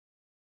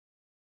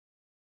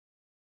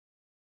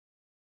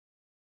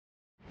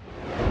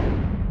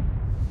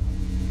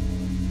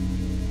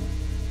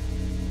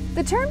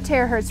The term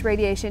terahertz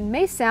radiation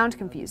may sound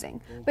confusing,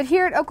 but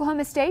here at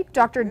Oklahoma State,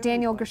 Dr.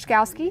 Daniel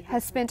Grszkowski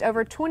has spent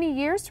over 20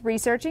 years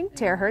researching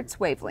terahertz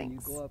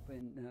wavelengths.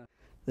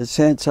 The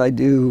sense I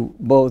do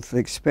both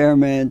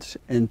experiments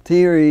and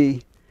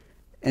theory,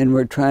 and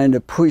we're trying to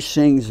push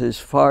things as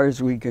far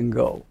as we can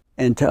go.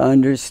 And to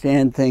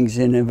understand things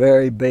in a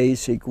very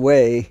basic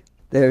way,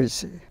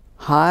 there's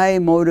high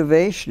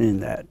motivation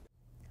in that.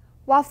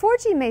 While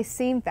 4G may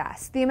seem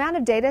fast, the amount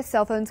of data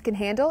cell phones can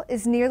handle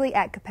is nearly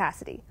at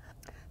capacity.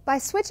 By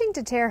switching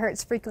to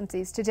terahertz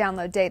frequencies to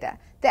download data,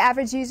 the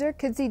average user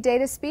could see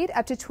data speed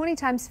up to 20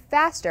 times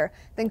faster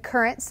than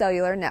current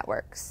cellular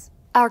networks.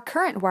 Our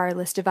current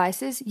wireless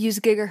devices use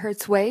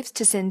gigahertz waves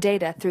to send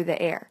data through the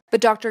air,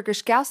 but Dr.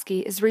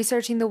 Grszkowski is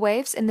researching the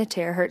waves in the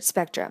terahertz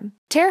spectrum.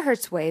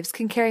 Terahertz waves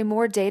can carry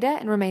more data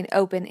and remain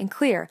open and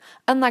clear,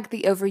 unlike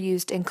the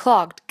overused and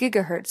clogged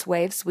gigahertz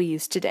waves we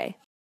use today.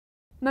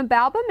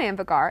 Mabalba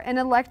Manvagar, an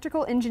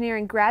electrical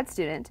engineering grad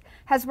student,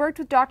 has worked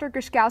with Dr.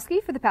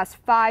 Grszkowski for the past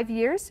 5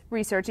 years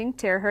researching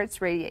terahertz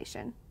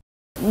radiation.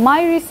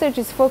 My research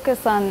is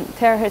focused on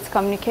terahertz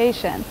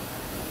communication,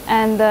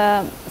 and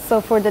so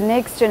for the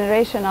next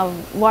generation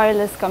of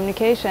wireless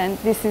communication,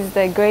 this is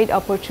the great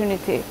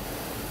opportunity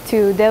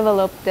to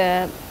develop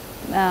the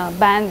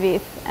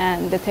bandwidth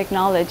and the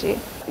technology.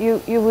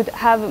 You would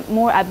have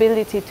more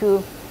ability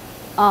to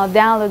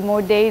download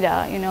more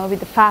data,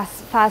 with the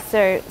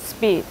faster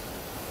speed.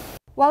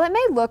 While it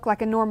may look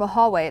like a normal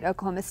hallway at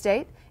Oklahoma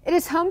State, it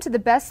is home to the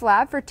best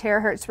lab for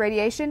terahertz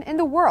radiation in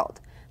the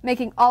world,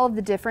 making all of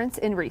the difference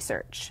in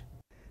research.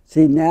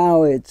 See,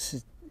 now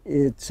it's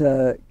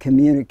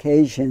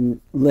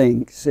communication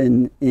links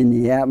in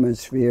the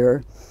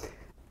atmosphere,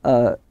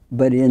 but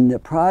in the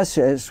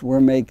process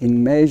we're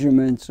making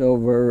measurements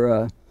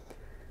over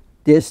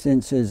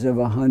distances of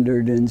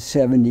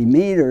 170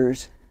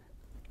 meters,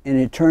 and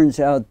it turns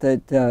out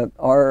that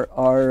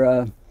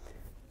our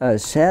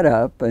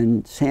setup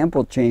and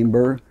sample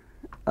chamber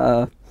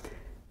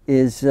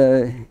is,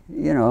 we're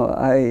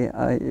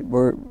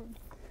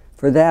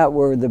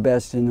the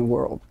best in the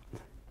world.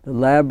 The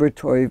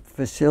laboratory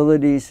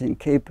facilities and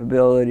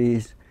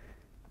capabilities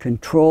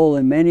control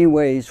in many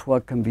ways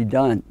what can be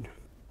done.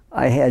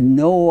 I had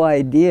no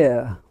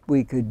idea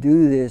we could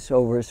do this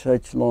over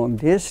such long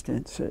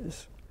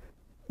distances.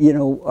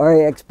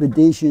 Our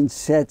expedition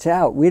sets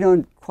out. We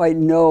don't quite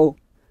know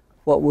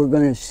what we're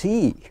going to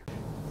see.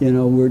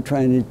 We're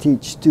trying to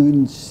teach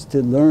students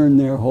to learn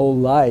their whole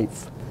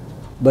life,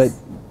 but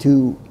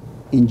to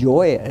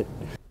enjoy it.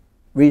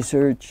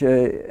 Research,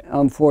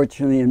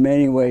 unfortunately, in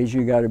many ways,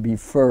 you got to be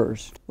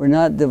first. We're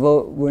not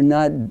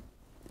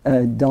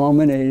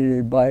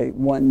dominated by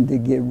wanting to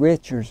get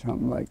rich or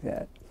something like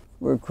that.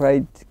 We're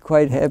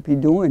quite happy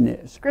doing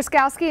this.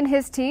 Grszkowski and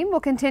his team will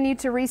continue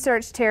to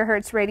research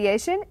terahertz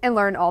radiation and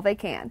learn all they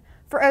can.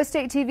 For O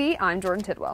State TV, I'm Jordan Tidwell.